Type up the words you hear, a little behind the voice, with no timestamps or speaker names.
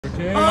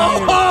King.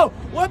 Oh,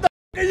 what the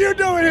f are you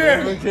doing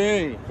here? Liver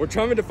King. We're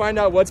trying to find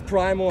out what's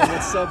primal and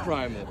what's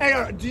subprimal.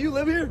 Hey, do you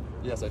live here?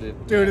 Yes, I do.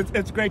 Dude,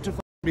 it's great to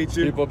meet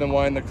you. People have been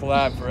wanting to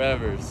collab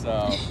forever,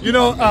 so. You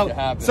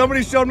know,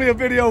 somebody showed me a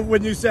video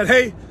when you said,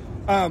 hey,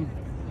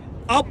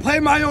 I'll play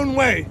my own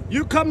way.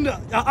 You come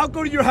to, I'll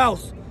go to your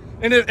house.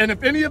 And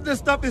if any of this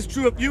stuff is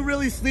true, if you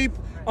really sleep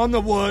on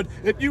the wood,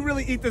 if you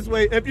really eat this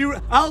way,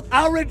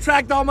 I'll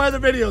retract all my other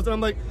videos. And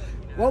I'm like,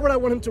 why would I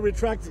want him to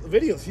retract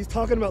videos? He's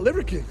talking about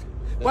Liver King.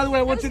 By the way,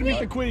 I want you to meet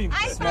the queen.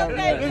 I thought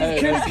that. This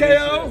is Kenny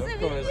KO. Of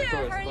course.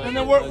 And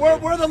then where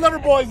are the Liver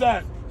boys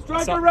at?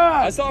 Strike a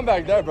ride. I saw him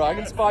back there, bro. I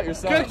can spot your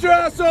son. Get your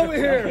ass over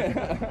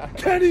here.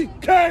 Kenny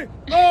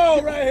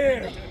KO right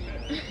here.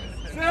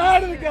 Say hi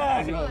to the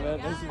guy. Yo, man,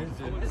 nice to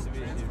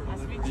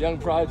meet you. The young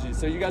prodigy.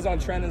 So you guys on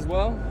trend as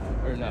well?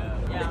 Or no?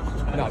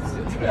 Yeah. No, I'm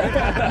just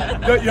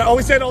kidding. You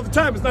always say it all the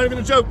time. It's not even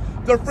a joke.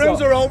 Their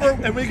friends are over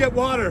and we get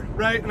water,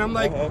 right? And I'm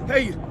like,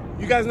 hey,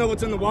 you guys know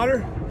what's in the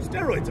water?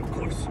 Steroids, of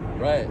course.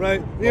 Right.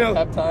 Right. You know,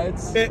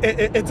 peptides.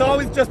 It's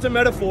always just a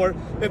metaphor.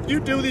 If you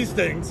do these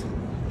things,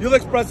 you'll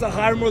express a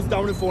higher, most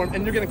dominant form,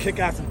 and you're gonna kick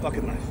ass in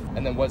fucking life.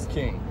 And then what's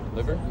king?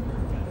 Liver?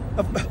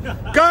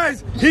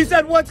 Guys, he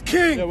said what's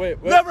king? Yeah,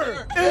 wait.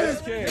 Liver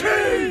is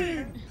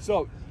king.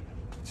 So,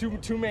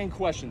 two main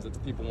questions that the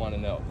people want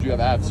to know. Do you have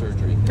ab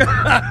surgery?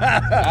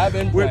 Ab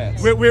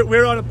implants.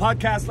 We're on a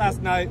podcast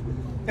last night,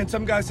 and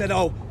some guy said,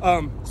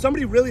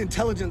 somebody really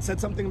intelligent said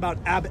something about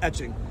ab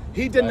etching.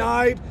 He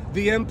denied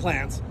the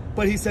implants,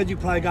 but he said you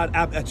probably got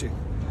ab etching.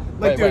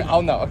 Like, wait,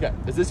 oh no, okay.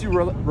 Is this you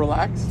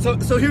relaxed? So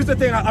here's the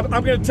thing, I'm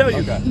gonna tell you.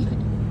 Okay.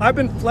 I've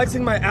been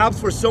flexing my abs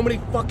for so many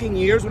fucking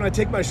years when I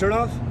take my shirt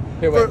off.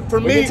 Hey, wait, for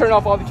we me, can turn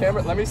off all the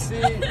camera. Let me see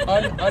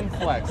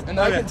unflex. And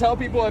I can tell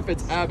people if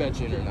it's ab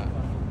etching or not.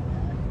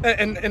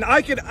 And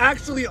I could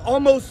actually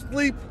almost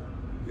sleep,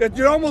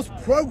 you're almost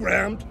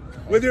programmed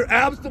with your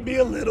abs to be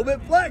a little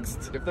bit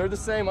flexed. If they're the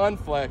same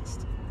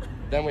unflexed,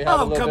 then we have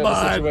a little bit of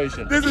a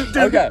situation. This is,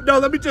 dude, no,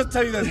 let me just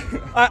tell you this.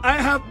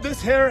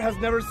 This hair has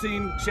never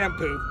seen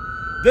shampoo.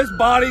 This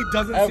body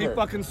doesn't see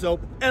fucking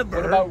soap, ever.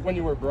 What about when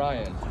you were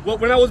Brian? Well,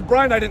 when I was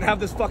Brian, I didn't have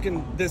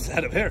this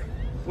head of hair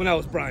when I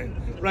was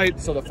Brian, right?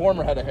 So the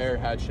former head of hair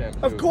had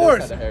shampoo. Of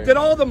course, did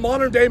all the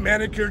modern day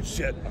manicured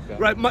shit,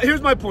 right?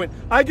 Here's my point.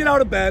 I get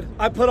out of bed,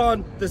 I put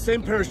on the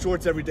same pair of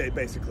shorts every day,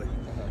 basically,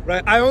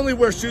 right? I only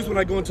wear shoes when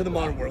I go into the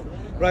modern world,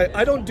 right?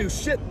 I don't do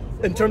shit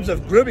in terms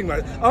of grooming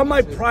myself. I'm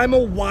my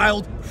primal,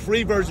 wild,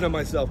 free version of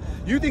myself.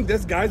 You think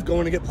this guy's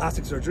going to get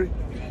plastic surgery?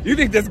 You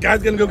think this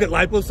guy's gonna go get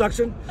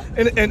liposuction?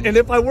 And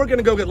if I were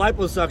gonna go get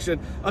liposuction,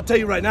 I'll tell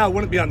you right now, it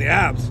wouldn't be on the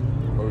abs.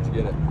 Where would you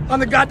get it? On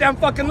the goddamn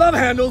fucking love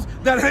handles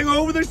that hang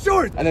over the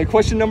shorts. And then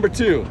question number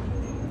 2,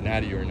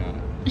 natty or not?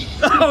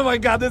 Oh my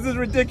God, this is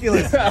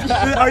ridiculous.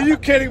 Are you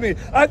kidding me?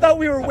 I thought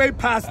we were way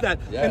past that.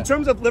 Yeah. In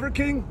terms of Liver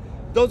King,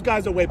 those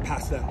guys are way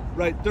past that,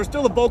 right? There's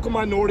still a vocal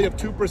minority of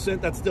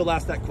 2% that still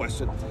ask that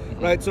question,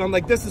 right? So I'm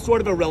like, this is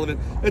sort of irrelevant.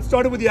 It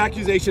started with the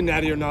accusation,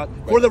 natty or not.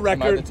 For the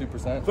record, am I the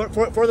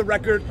 2%? For the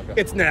record,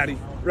 it's natty,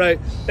 right?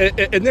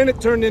 And then it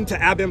turned into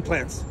ab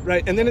implants,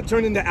 right? And then it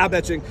turned into ab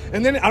etching.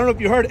 And then, I don't know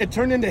if you heard, it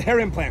turned into hair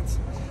implants.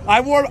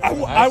 I wore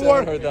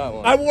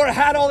a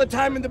hat all the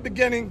time in the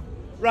beginning,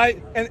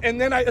 right? And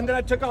then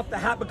I took off the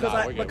hat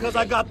because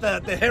I got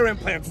the hair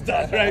implants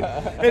done, right?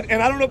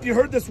 and I don't know if you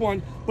heard this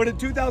one, but in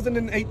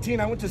 2018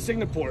 I went to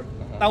Singapore.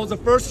 I was the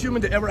first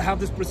human to ever have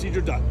this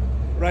procedure done,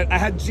 right? I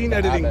had gene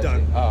editing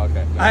done. Oh,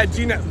 okay. I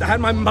had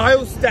my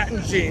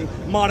myostatin gene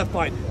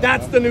modified.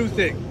 That's the new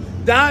thing.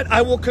 That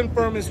I will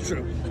confirm is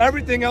true.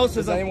 Everything else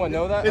is. Does anyone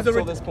know that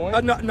until this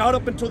point? Not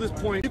up until this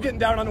point. You getting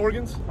down on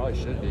organs?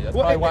 Probably should be. That's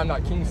probably why I'm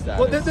not king status.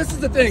 Well, this is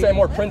the thing. Say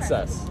more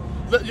princess.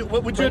 Would you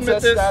Princess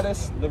admit this?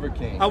 Status, Liver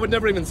King. I would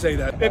never even say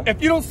that. If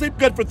you don't sleep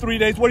good for 3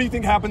 days, what do you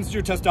think happens to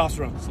your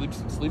testosterone?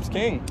 Sleeps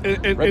king.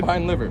 Right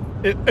behind liver.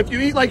 If you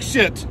eat like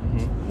shit,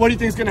 what do you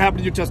think is going to happen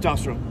to your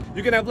testosterone?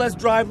 You're going to have less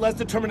drive, less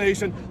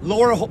determination,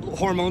 lower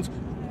hormones,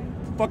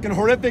 fucking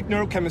horrific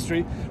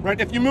neurochemistry, right?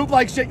 If you move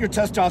like shit, your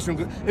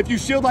testosterone. If you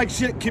shield like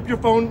shit, keep your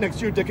phone next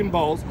to your dick and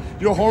balls,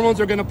 your hormones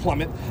are gonna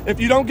plummet. If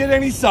you don't get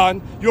any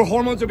sun, your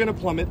hormones are gonna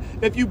plummet.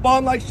 If you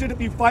bond like shit, if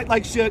you fight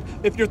like shit,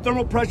 if your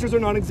thermal pressures are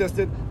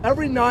non-existent,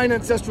 every 9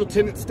 ancestral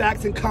tenet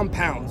stacks and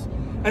compounds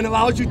and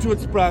allows you to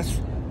express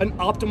an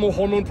optimal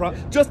hormone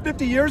Just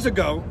 50 years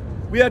ago,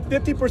 we had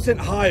 50%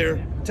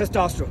 higher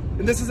testosterone.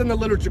 And this is in the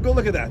literature. Go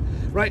look at that,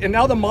 right? And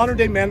now the modern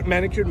day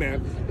manicured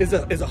man is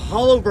a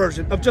hollow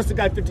version of just a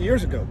guy 50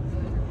 years ago.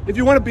 If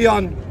you want to be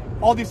on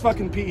all these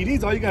fucking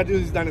PEDs, all you got to do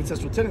is these 9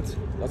 ancestral tenets.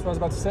 That's what I was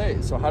about to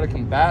say. So how to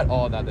combat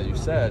all that you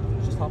said,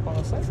 just hop on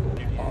a cycle.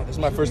 Oh, this is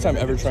my first time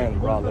ever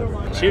trying raw liver.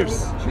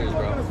 Cheers. Cheers,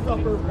 bro. You're going to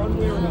suffer one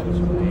way or another.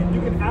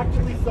 You can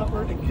actually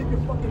suffer and get your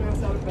fucking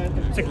ass out of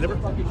bed. Take liver.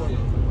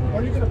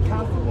 Or you're going to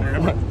pass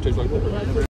away. Tastes like liver.